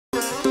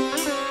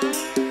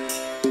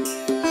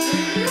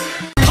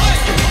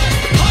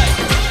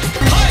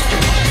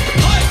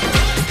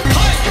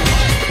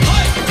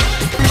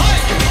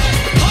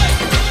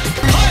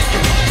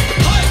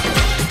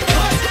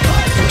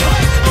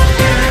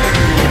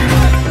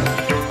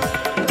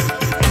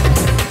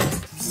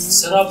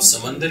Sir आप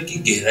समंदर की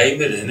गहराई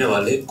में रहने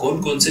वाले कौन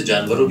कौन से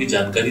जानवरों की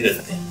जानकारी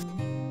रखते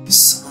हैं?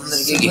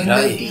 समंदर की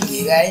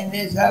गहराई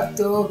में साहब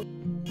तो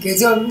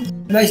कैसे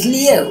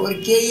मछली है और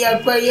क्या ये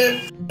आपका ये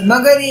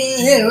मगर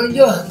ये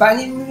जो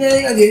पानी में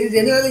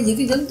रहने वाले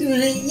जीते जंतु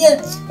हैं ये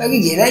बाकी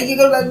गहराई की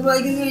अगर बात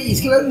तो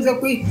इसके बारे में सब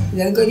कोई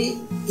जानकारी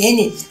है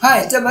नहीं। हाँ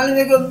इतना मालूम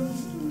है कि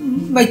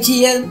मच्छी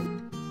है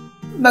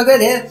मगर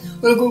है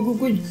और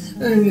कुछ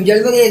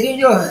जानवर ऐसे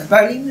जो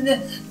पानी में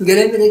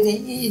गहराई में रहते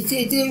हैं इससे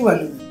इतने ही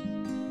मालूम है।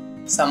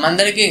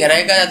 समंदर की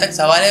गहराई का जहाँ तक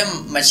सवाल है,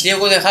 मछलियों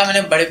को देखा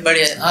मैंने बड़े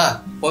बड़े,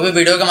 हाँ वो भी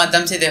वीडियो के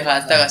माध्यम से देखा,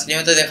 आज तक असली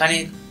में तो देखा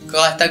नहीं,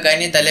 आज तक गए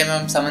नहीं तले में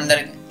हम समंदर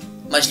के।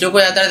 मछलियों को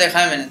ज़्यादातर देखा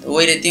है मैंने, तो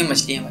वही रहती है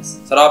मछलियाँ बस।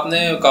 सर आपने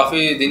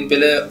काफ़ी दिन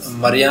पहले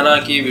मरियाना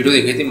की वीडियो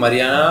देखी थी,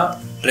 मरियाना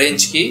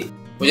ट्रेंच की,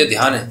 मुझे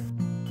ध्यान है,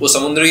 वो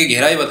समुद्र की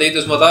गहराई बताई थी,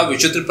 उसमें बताया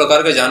विचित्र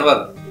प्रकार के जानवर,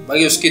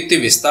 बाकी उसकी इतनी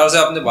विस्तार से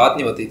आपने बात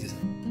नहीं बताई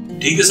थी।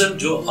 ठीक है सर,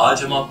 जो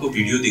आज हम आपको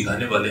वीडियो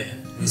दिखाने वाले हैं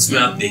इसमें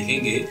आप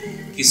देखेंगे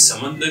कि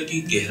समंदर की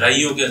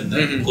गहराइयों के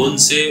अंदर कौन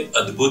से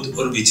अद्भुत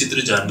और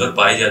विचित्र जानवर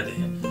पाए जाते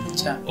हैं।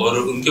 अच्छा। और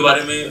उनके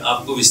बारे में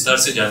आपको विस्तार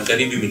से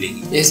जानकारी भी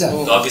मिलेगी,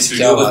 तो आप इस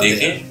वीडियो को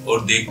देखें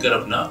और देखकर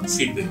अपना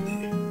फीडबैक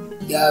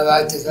दें। क्या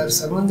बात है सर,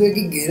 समुद्र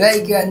की गहराई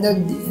के अंदर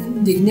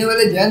दिखने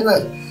वाले जानवर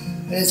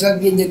सब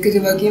ये देख के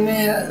वाकई में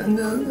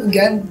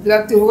ज्ञान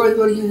प्राप्त होगा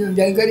और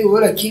जानकारी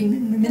और अच्छी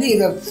मिलेगी।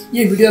 सब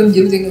ये वीडियो हम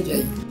जरूर देखना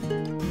चाहिए।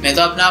 मैं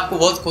तो अपने आप को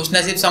बहुत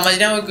खुशनसीब समझ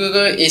रहा हूँ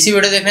क्योंकि ऐसी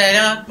वीडियो देखने आए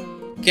ना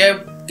कि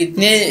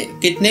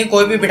कितने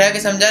कोई भी बिठा के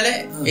समझा ले,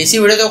 ऐसी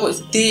वीडियो तो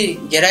इतनी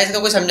गहराई से तो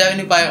कोई समझा भी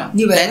नहीं पाएगा,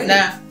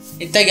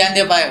 इतना ज्ञान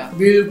दे पाएगा।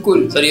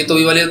 बिल्कुल सर, ये तो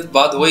ये वाली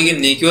बात होगी कि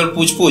नेकी और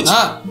पूछ-पूछ।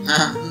 हाँ।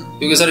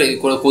 क्योंकि सर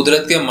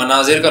कुदरत के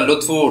मनाजिर का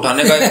लुत्फ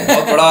उठाने का एक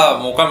बहुत बड़ा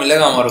मौका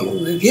मिलेगा हमारे को।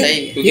 सही,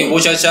 क्योंकि वो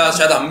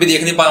शायद हम भी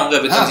देख नहीं पाए होंगे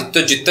अभी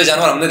तक, जितने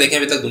जानवर हमने देखे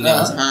अभी तक दुनिया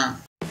में।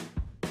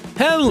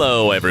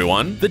 Hello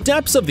everyone! The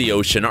depths of the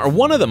ocean are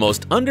one of the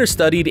most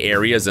understudied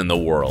areas in the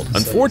world.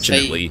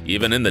 Unfortunately,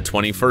 even in the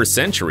 21st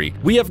century,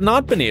 we have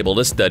not been able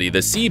to study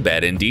the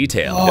seabed in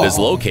detail. It is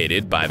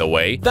located, by the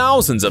way,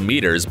 thousands of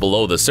meters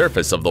below the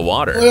surface of the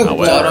water.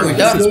 However,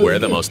 this is where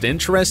the most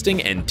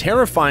interesting and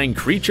terrifying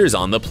creatures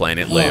on the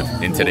planet live.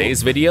 In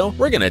today's video,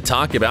 we're going to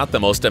talk about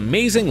the most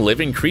amazing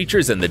living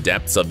creatures in the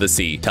depths of the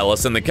sea. Tell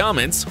us in the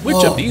comments,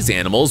 which of these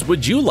animals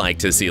would you like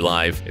to see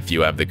live? If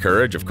you have the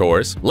courage, of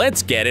course.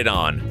 Let's get it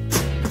on!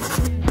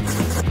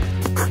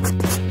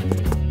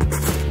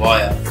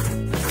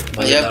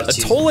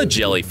 Atolla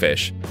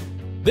jellyfish.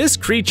 This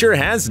creature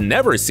has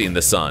never seen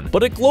the sun,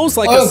 but it glows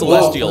like a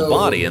celestial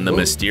body in the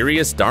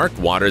mysterious dark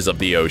waters of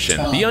the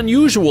ocean. The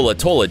unusual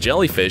Atolla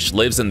jellyfish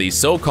lives in the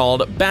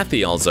so-called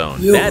bathyal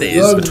zone, that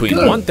is, between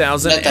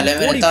 1,000 and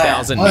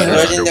 40,000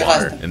 meters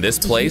underwater. In this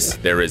place,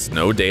 there is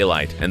no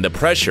daylight, and the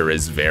pressure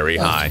is very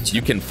high.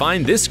 You can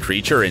find this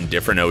creature in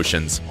different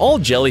oceans. All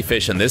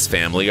jellyfish in this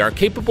family are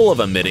capable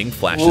of emitting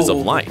flashes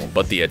of light,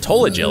 but the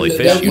Atolla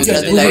jellyfish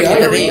uses it for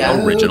very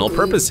original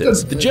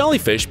purposes. The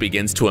jellyfish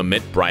begins to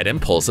emit bright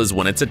impulses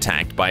when it's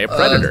attacked by a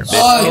predator.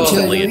 This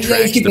instantly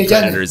attracts the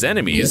predator's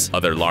enemies,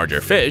 other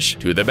larger fish,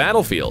 to the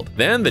battlefield.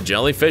 Then the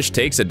jellyfish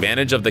takes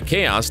advantage of the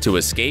chaos to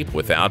escape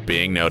without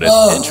being noticed.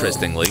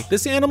 Interestingly,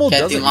 this animal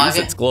doesn't use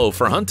its glow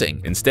for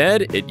hunting.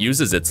 Instead, it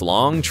uses its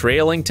long,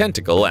 trailing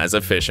tentacle as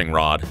a fishing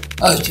rod.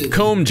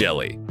 Comb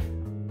jelly.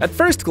 At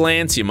first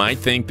glance, you might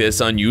think this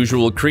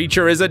unusual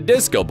creature is a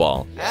disco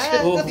ball.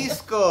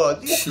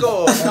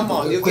 Disco, come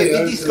on, you get the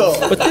disco.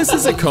 But this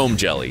is a comb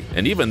jelly,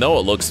 and even though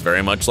it looks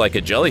very much like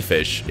a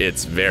jellyfish,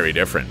 it's very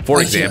different. For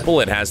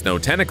example, it has no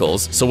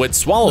tentacles, so it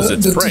swallows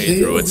its prey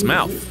through its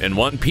mouth in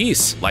one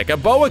piece, like a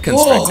boa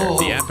constrictor.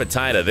 The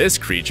appetite of this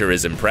creature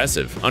is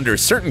impressive. Under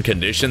certain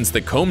conditions, the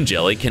comb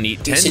jelly can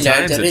eat 10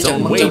 times its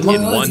own weight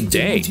in one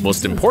day.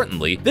 Most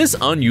importantly, this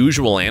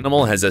unusual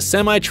animal has a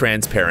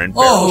semi-transparent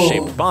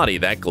barrel-shaped body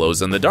that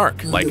glows in the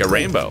dark, like a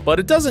rainbow. But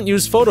it doesn't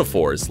use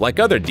photophores like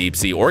other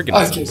deep-sea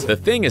organisms. The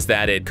thing is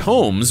that it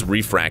combs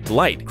refract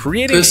light,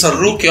 creating most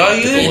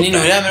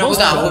animals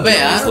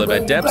live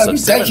at depths of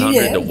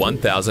 700 to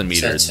 1,000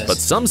 meters, but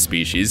some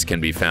species can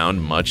be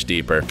found much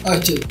deeper.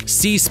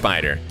 Sea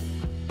spider.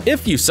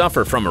 If you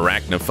suffer from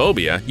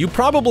arachnophobia, you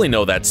probably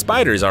know that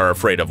spiders are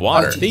afraid of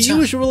water. They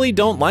usually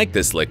don't like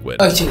this liquid.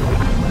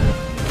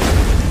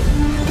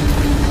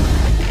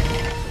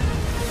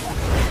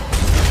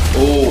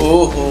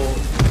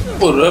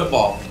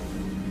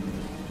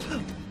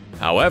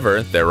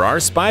 However, there are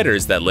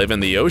spiders that live in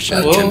the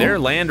ocean, and their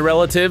land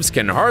relatives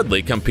can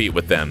hardly compete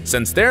with them,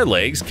 since their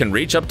legs can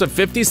reach up to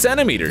 50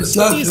 centimeters.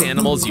 These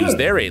animals use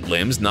their 8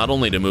 limbs not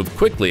only to move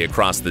quickly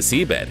across the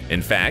seabed.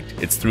 In fact,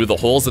 it's through the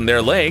holes in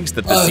their legs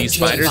that the sea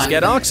spiders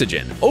get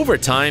oxygen. Over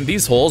time,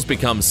 these holes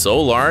become so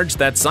large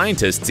that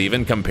scientists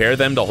even compare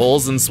them to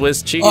holes in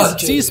Swiss cheese.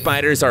 Sea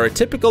spiders are a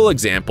typical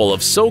example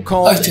of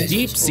so-called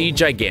deep-sea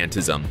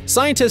gigantism.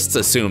 Scientists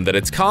assume that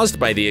it's caused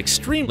by the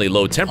extremely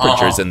low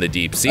temperatures in the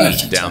deep sea.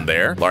 Down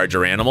there,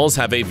 larger animals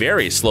have a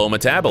very slow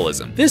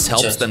metabolism. This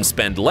helps them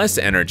spend less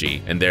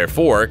energy and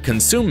therefore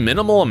consume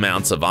minimal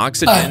amounts of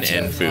oxygen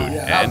and food.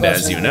 And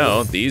as you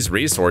know, these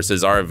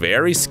resources are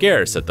very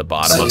scarce at the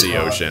bottom of the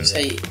ocean.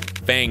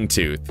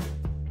 fangtooth.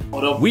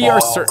 We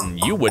are certain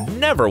you would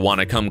never want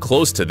to come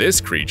close to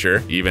this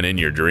creature, even in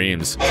your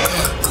dreams.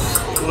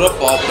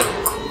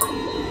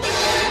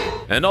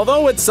 And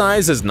although its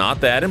size is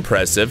not that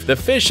impressive, the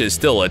fish is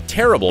still a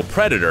terrible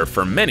predator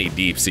for many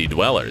deep-sea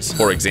dwellers.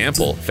 For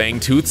example,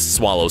 fangtooths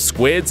swallow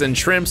squids and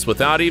shrimps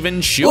without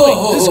even chewing.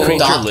 This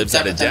creature lives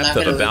at a depth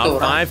of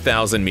about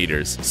 5,000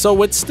 meters,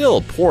 so it's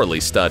still poorly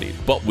studied.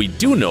 But we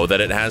do know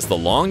that it has the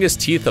longest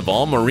teeth of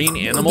all marine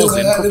animals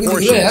in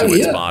proportion to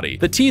its body.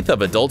 The teeth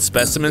of adult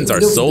specimens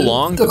are so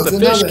long that the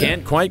fish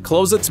can't quite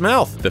close its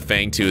mouth. The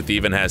fangtooth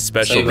even has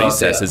special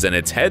recesses in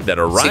its head that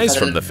arise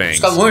from the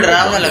fangs.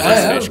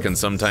 This fish can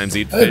sometimes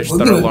eat fish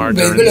that are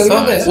larger in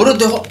size.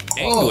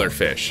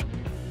 Anglerfish.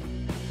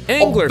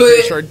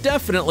 Anglerfish are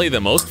definitely the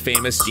most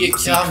famous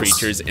deep-sea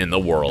creatures in the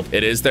world.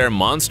 It is their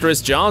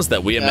monstrous jaws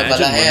that we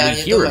imagine when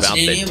we hear about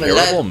the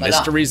terrible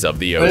mysteries of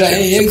the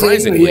ocean.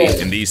 Surprisingly,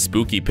 in these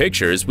spooky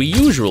pictures, we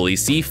usually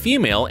see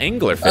female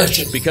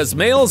anglerfish because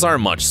males are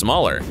much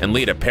smaller and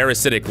lead a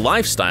parasitic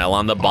lifestyle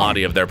on the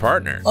body of their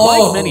partner.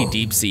 Like many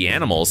deep-sea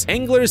animals,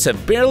 anglers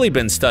have barely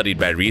been studied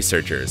by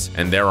researchers,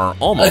 and there are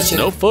almost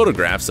no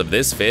photographs of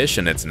this fish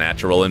in its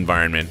natural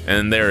environment,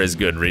 and there is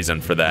good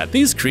reason for that.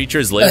 These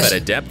creatures live at a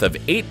depth of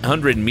 800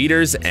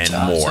 meters and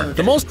more.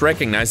 The most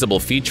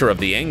recognizable feature of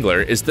the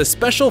angler is the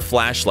special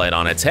flashlight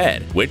on its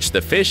head, which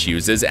the fish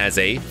uses as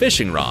a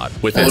fishing rod.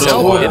 With its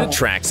help, it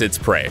attracts its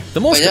prey. The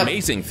most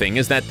amazing thing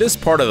is that this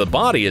part of the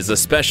body is a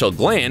special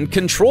gland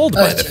controlled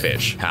by the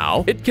fish.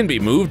 How? It can be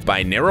moved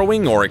by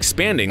narrowing or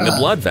expanding the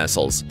blood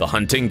vessels. The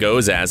hunting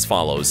goes as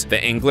follows.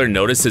 The angler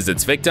notices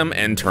its victim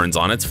and turns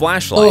on its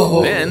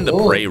flashlight. Then the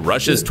prey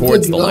rushes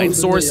towards the light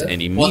source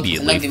and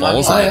immediately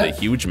falls into the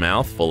huge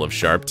mouth full of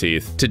sharp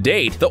teeth. To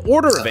date, the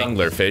order of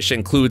anglerfish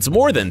includes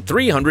more than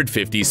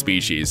 350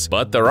 species,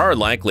 but there are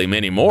likely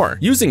many more.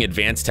 Using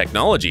advanced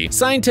technology,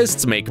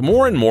 scientists make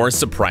more and more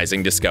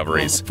surprising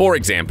discoveries. For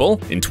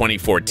example, in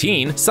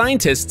 2014,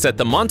 scientists at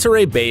the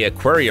Monterey Bay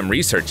Aquarium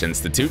Research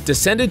Institute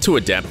descended to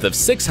a depth of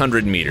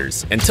 600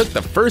 meters and took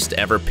the first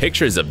ever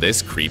pictures of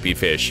this creepy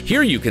fish.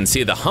 Here you can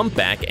see the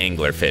humpback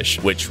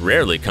anglerfish, which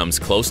rarely comes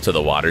close to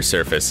the water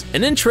surface.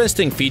 An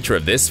interesting feature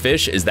of this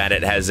fish is that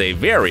it has a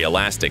very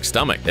elastic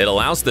stomach. It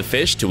allows the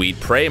fish to eat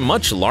prey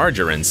much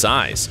larger in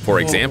size. For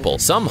example,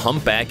 some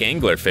humpback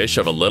anglerfish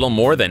of a little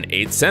more than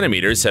 8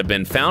 centimeters have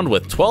been found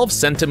with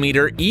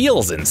 12-centimeter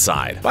eels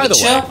inside. By the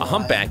way, a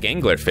humpback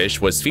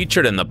anglerfish was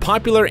featured in the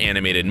popular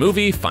animated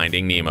movie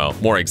Finding Nemo.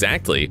 More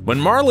exactly, when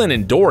Marlin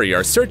and Dory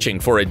are searching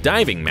for a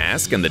diving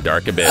mask in the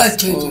dark abyss.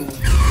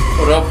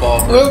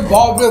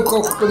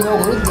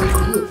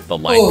 The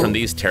light from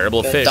these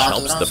terrible fish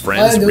helps the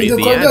friends read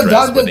the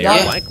address where they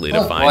are likely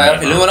to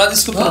find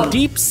Nemo.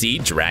 Deep-sea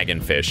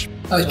dragonfish.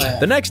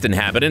 The next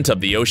inhabitant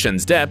of the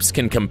ocean's depths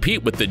can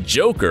compete with the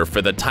Joker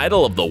for the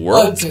title of the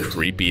world's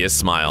creepiest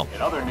smile.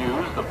 In other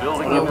news, the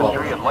building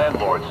industry and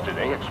landlords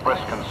today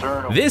expressed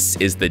concern. This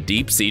is the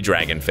deep-sea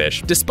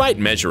dragonfish. Despite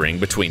measuring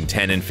between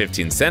 10 and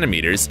 15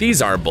 centimeters,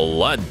 these are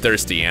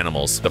bloodthirsty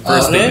animals. The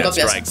first thing that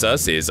strikes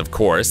us is, of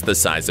course, the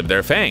size of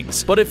their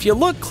fangs. But if you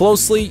look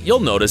closely,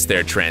 you'll notice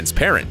they're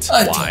transparent.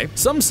 Why?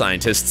 Some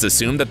scientists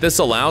assume that this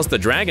allows the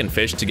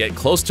dragonfish to get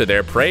close to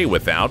their prey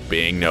without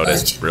being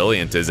noticed.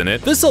 Brilliant, isn't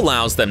it? This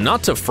allows them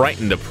not to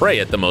frighten the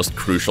prey at the most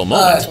crucial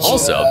moments.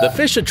 Also, the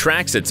fish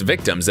attracts its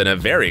victims in a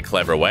very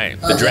clever way.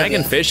 The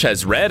dragonfish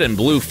has red and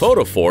blue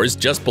photophores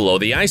just below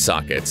the eye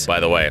sockets. By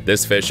the way,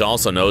 this fish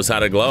also knows how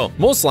to glow.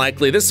 Most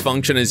likely, this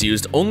function is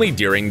used only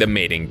during the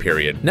mating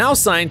period. Now,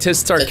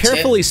 scientists are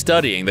carefully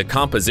studying the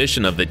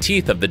composition of the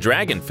teeth of the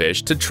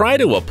dragonfish to try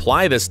to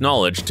apply this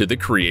knowledge to the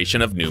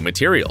creation of new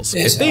materials.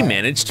 If they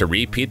manage to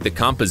repeat the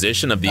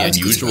composition of the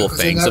unusual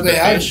fangs of the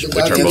fish,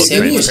 which are both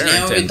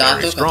transparent and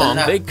very strong,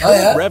 they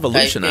could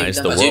revolutionize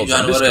the world's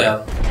industry.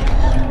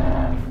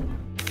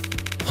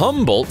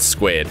 Humboldt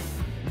squid.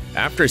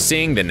 After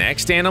seeing the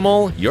next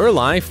animal, your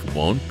life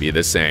won't be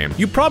the same.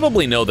 You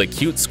probably know the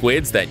cute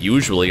squids that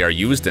usually are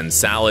used in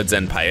salads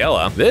and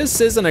paella.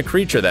 This isn't a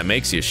creature that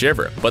makes you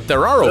shiver, but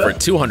there are over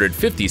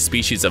 250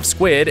 species of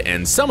squid,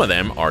 and some of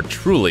them are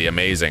truly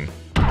amazing.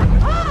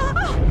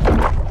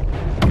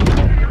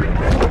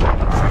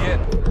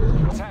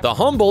 The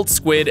Humboldt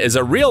squid is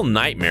a real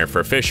nightmare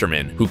for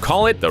fishermen, who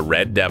call it the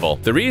red devil.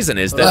 The reason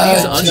is that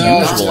these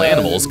unusual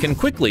animals can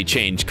quickly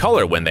change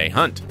color when they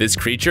hunt. This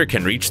creature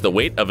can reach the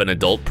weight of an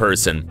adult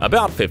person,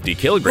 about 50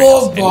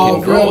 kilograms, and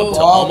can grow up to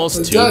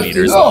almost 2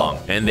 meters long.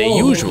 And they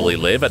usually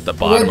live at the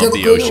bottom of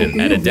the ocean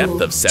at a depth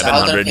of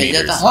 700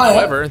 meters.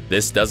 However,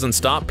 this doesn't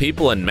stop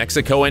people in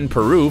Mexico and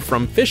Peru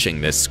from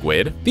fishing this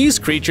squid. These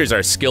creatures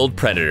are skilled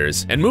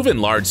predators and move in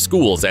large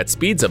schools at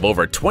speeds of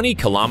over 20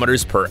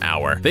 kilometers per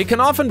hour. They can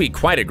often be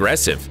quite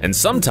aggressive and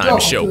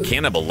sometimes show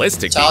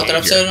cannibalistic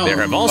behavior. There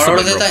have also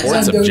been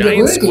reports of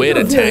giant squid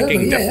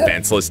attacking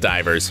defenseless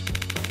divers.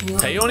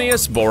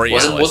 Paeonius वजन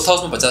borealis. बहुत था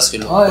उसमें 50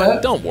 kilo.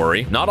 But don't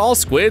worry, not all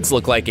squids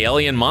look like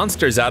alien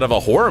monsters out of a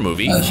horror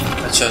movie.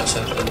 अच्छा।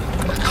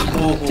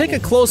 Take a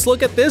close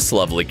look at this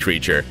lovely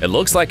creature. It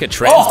looks like a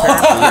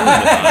transparent balloon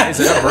with eyes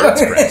and a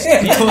bird's crest. The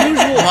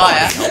unusual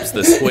body helps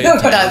the squid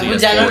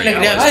Paeonius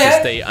borealis to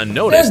stay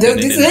unnoticed in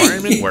an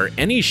environment where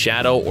any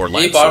shadow or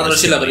light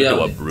source can lead to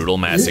a brutal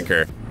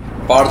massacre.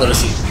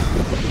 पारदर्शी,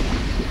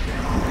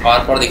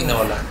 पार दिखने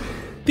वाला।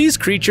 These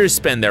creatures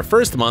spend their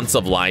first months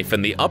of life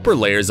in the upper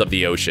layers of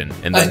the ocean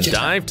and then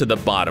dive to the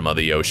bottom of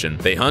the ocean.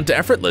 They hunt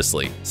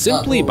effortlessly,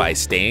 simply by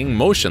staying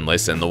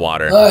motionless in the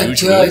water.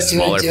 Usually,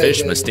 smaller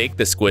fish mistake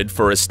the squid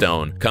for a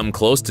stone, come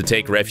close to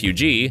take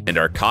refuge, and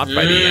are caught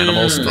by the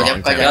animal's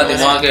strong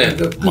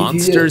tentacles.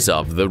 Monsters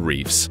of the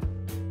reefs.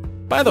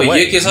 By the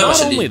way,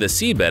 not only the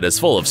seabed is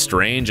full of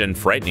strange and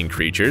frightening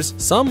creatures,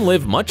 some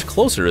live much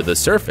closer to the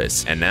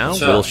surface, and now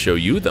we'll show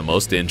you the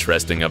most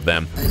interesting of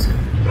them.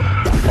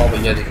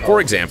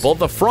 For example,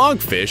 the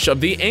frogfish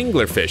of the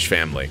anglerfish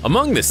family.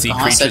 Among the sea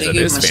creatures of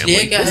this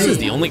family, this is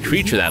the only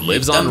creature that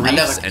lives on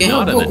reefs and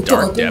not in the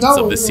dark depths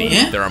of the sea.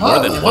 There are more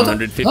than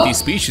 150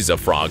 species of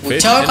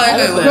frogfish, and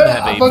all of them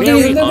have a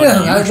very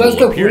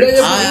unusual appearance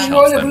which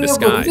helps them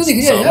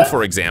disguise. Some,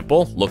 for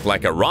example, look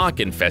like a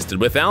rock infested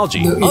with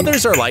algae.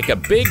 Others are like a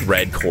big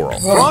red coral.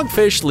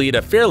 Frogfish lead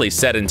a fairly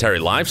sedentary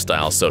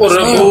lifestyle, so to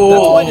speak.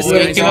 That's why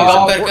disguising is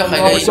important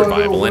for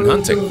survival and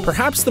hunting.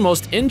 Perhaps the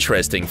most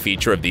interesting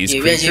feature of these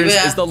creatures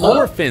is the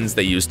lower fins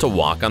they use to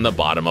walk on the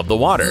bottom of the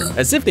water,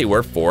 as if they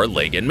were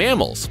four-legged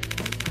mammals.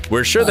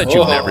 We're sure that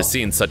you've never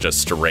seen such a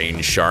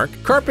strange shark.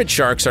 Carpet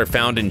sharks are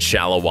found in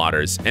shallow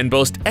waters and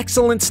boast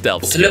excellent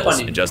stealth skills.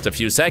 In just a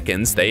few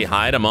seconds, they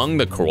hide among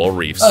the coral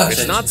reefs.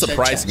 It's not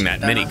surprising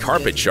that many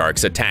carpet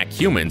sharks attack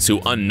humans who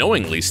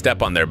unknowingly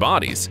step on their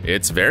bodies.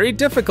 It's very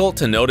difficult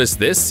to notice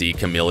this sea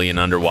chameleon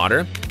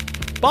underwater.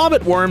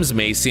 Bobbit worms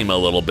may seem a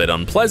little bit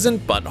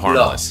unpleasant, but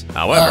harmless.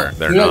 However,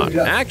 they're not.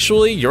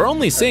 Actually, you're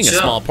only seeing a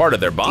small part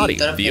of their body.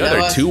 The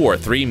other 2 or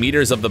 3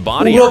 meters of the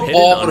body are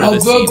hidden under the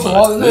sea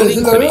mud,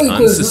 waiting for the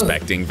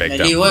unsuspecting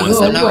victim. Once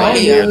the prey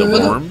near the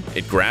worm,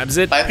 it grabs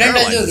it,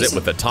 paralyzes it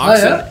with a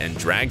toxin, and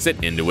drags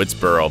it into its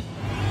burrow.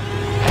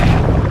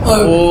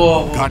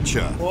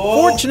 Gotcha.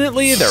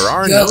 Fortunately, there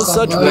are no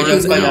such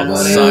worms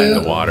outside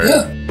the water.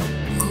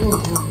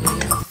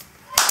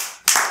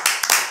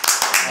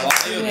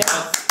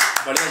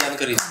 बढ़िया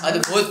जानकारी।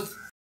 अद्भुत।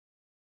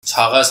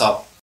 छागा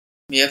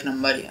साहब एक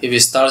number ये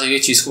विस्तार से ये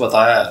चीज को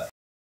बताया है,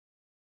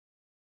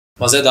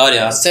 मजेदार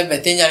यार। इससे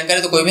बेहतरीन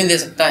जानकारी तो कोई भी नहीं दे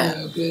सकता है।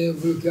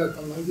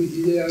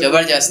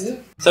 जबरदस्त।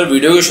 सर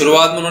वीडियो की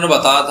शुरुआत में उन्होंने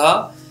बताया था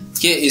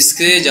कि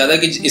इससे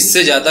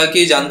ज्यादा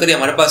की जानकारी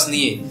हमारे पास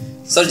नहीं है।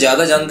 सर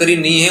ज्यादा जानकारी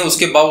नहीं है,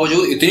 उसके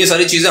बावजूद इतनी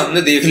सारी चीजें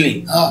हमने देख ली,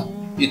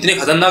 इतनी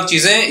खतरनाक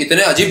चीजें,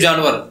 इतने अजीब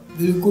जानवर,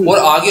 और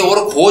आगे और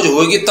खोज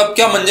होगी तब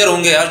क्या मंजर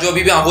होंगे यार, जो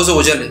अभी भी आंखों से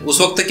ओझल है, उस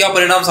वक्त क्या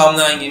परिणाम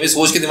सामने आएंगे। मैं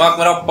सोच के दिमाग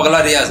मेरा पगला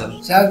रहा सर।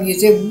 साहब ये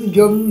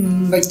जो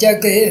बच्चा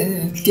कह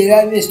रहा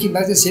है मैं इसकी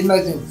बात से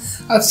सहमत हूँ।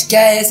 अब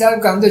क्या है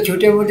साहब, हम तो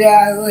छोटे मोटे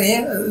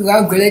हैं,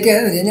 गाँव घड़े के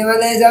रहने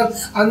वाले हैं साहब।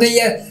 हमने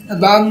ये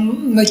बाम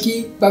मच्छी,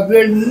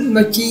 पॉपुलर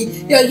मच्छी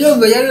या जो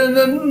बाजार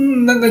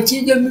में मच्छी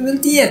जो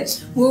मिलती है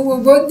वो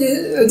बहुत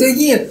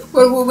देखी है,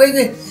 और वो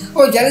वही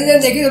और ज़्यादा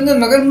देखे हमने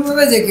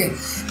मगर देखे।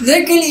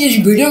 लेकिन इस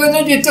वीडियो के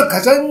अंदर जो इतना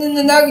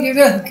खतरनाक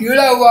जैसे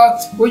कीड़ा हुआ,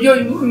 वो जो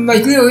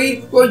मछली हुई,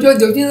 वो जो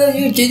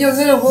 2-3 चीज़ें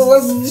होंगी वो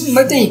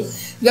मत नहीं,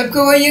 जबकि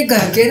वो ये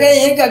कह रहे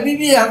हैं कि अभी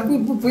भी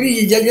हमको पूरी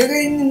जगह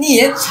नहीं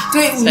है। तो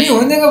उन्हीं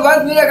होने के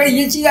बाद फिर अगर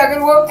ये चीज़ अगर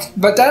वो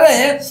बता रहे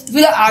हैं तो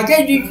फिर आगे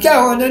क्या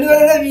होने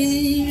वाला है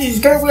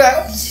इसका कोई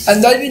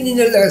अंदाज भी नहीं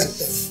लगा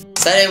सकता।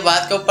 सर एक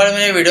बात के ऊपर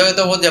मैंने वीडियो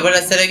तो बहुत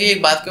ज़बरदस्त रहेगी,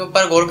 एक बात के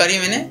ऊपर गौर करी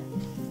मैंने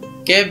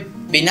कि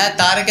बिना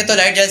तार के तो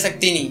लाइट जल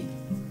सकती नहीं।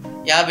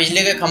 या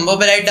बिजली के खंभों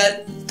पे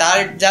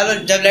तार डालो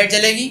जब लाइट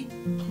जलेगी,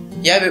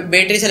 या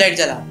बैटरी से लाइट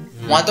जला,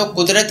 वहाँ तो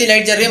कुदरती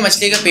लाइट जल रही है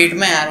मछली के पेट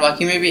में यार,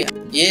 वाकई में भी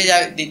ये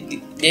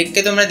देख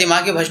के तो मेरा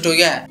दिमाग ही भ्रष्ट हो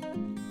गया है।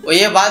 और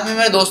ये बात मैं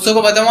मेरे दोस्तों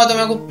को बताऊंगा तो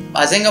मेरे को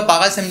हंसेंगे,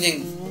 पागल समझेंगे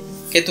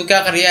कि तू क्या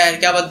कर रही है यार,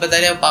 क्या बात बता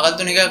रही है, पागल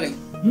तो नहीं क्या कहीं।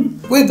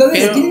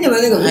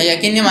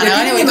 यकीन नहीं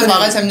मानेगा नहीं, वही तो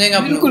पागल समझेंगे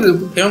आप लोग।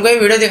 फिर उनको ये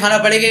वीडियो दिखाना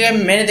पड़ेगा।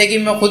 मैंने देखी,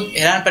 मैं खुद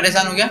हैरान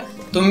परेशान हो गया,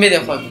 तुम भी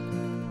देखो अभी।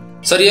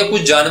 सर ये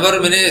कुछ जानवर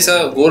मैंने ऐसा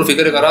गौर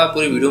फिक्र करा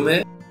पूरी वीडियो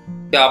में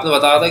कि आपने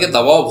बताया था कि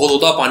दबाव बहुत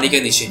होता है पानी के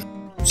नीचे,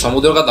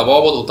 समुद्र का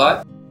दबाव बहुत होता है,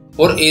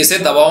 और ऐसे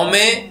दबाव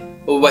में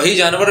वही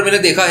जानवर मैंने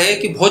देखा है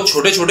कि बहुत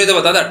छोटे छोटे जो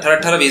बताया था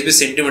 18-18, 20-20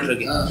 सेंटीमीटर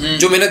के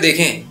जो मैंने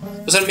देखे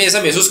हैं। तो सर मैं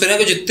ऐसा महसूस करें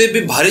कि जितने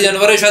भी भारी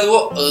जानवर है शायद वो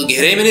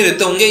गहरे में नहीं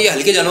रहते होंगे, या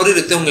हल्के जानवर ही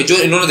रहते होंगे जो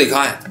इन्होंने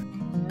देखा है।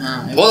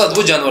 बहुत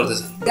अद्भुत जानवर थे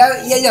सर।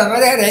 ये जो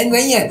हमारे रहन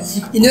भाई है,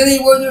 इन्होंने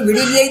वो जो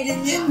वीडियो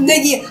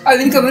देखी,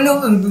 अब इनका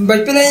मतलब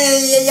बचपन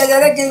याद आ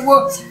रहा कि वो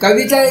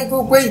कविता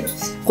को कोई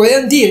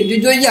कोयम थी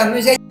जो ये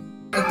हमेशा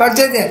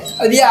पढ़ते थे।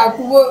 अभी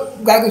आपको वो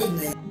गा के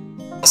सुनाए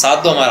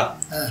साथ दो हमारा।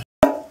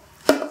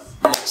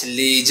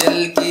 मछली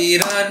जल की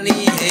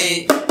रानी है,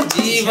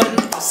 जीवन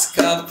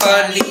उसका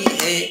पानी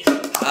है,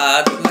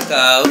 हाथ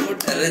लगाओ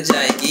डर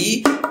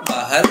जाएगी,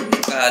 बाहर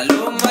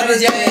निकालो मर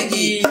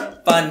जाएगी,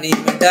 पानी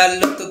में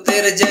डालो तो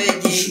तैर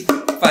जाएगी,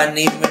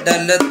 पानी में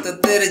डालो तो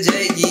तर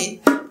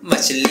जाएगी,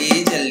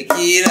 मछली जल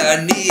की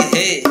रानी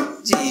है,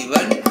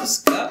 जीवन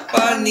उसका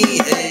पानी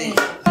है।